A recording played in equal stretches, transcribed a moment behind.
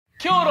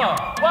Kia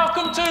ora,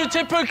 welcome to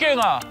Te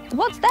Pūkenga.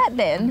 What's that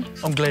then?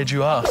 I'm glad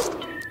you asked.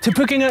 Te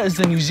Pūkenga is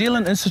the New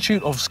Zealand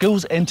Institute of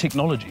Skills and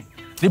Technology.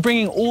 They're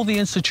bringing all the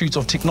institutes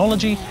of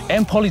technology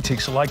and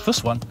Polytechs like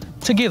this one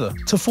together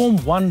to form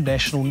one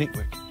national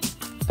network.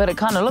 But it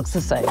kind of looks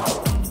the same.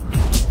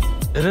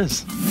 It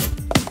is.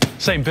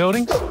 Same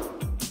buildings,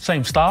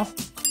 same staff,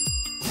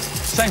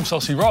 same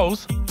saucy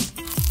rolls.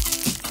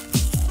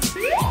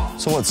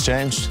 So what's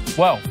changed?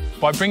 Well,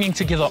 by bringing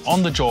together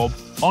on-the-job,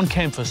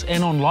 on-campus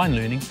and online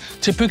learning,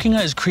 Te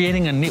Pūkenga is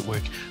creating a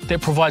network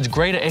that provides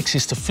greater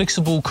access to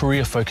flexible,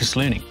 career-focused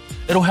learning.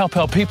 It'll help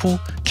our people,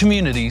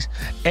 communities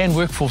and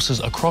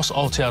workforces across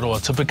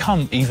Aotearoa to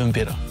become even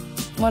better.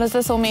 What does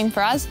this all mean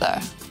for us, though?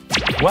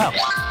 Well,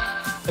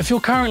 if you're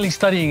currently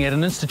studying at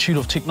an Institute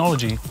of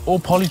Technology or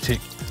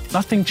Polytech,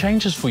 nothing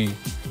changes for you.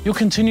 You'll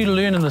continue to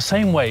learn in the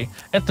same way,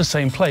 at the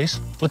same place,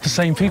 with the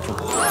same people.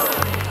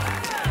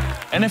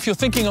 And if you're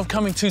thinking of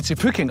coming to Te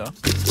Pūkenga,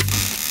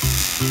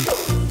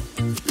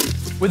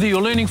 whether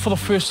you're learning for the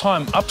first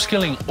time,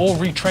 upskilling or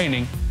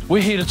retraining,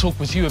 we're here to talk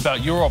with you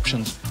about your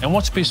options and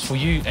what's best for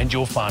you and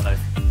your whānau.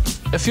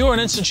 If you're an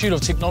Institute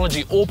of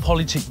Technology or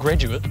Polytech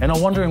graduate and are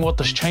wondering what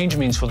this change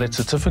means for that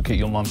certificate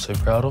your mum's so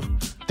proud of,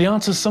 the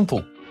answer's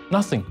simple,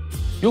 nothing.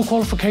 Your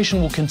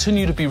qualification will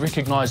continue to be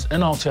recognised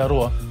in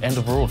Aotearoa and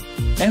abroad.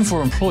 And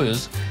for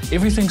employers,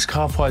 everything's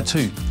ka pai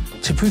too.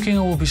 Te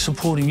Pūkenga will be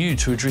supporting you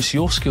to address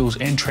your skills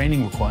and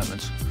training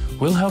requirements.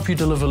 We'll help you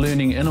deliver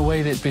learning in a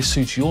way that best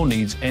suits your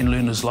needs and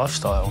learners'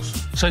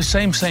 lifestyles. So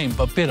same,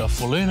 but better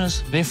for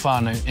learners, their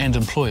whānau and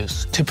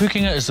employers. Te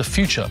Pūkenga is the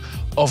future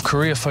of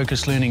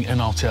career-focused learning in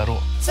Aotearoa.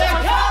 So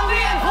come be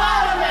a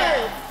part of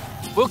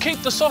it! We'll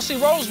keep the saucy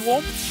rolls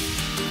warm.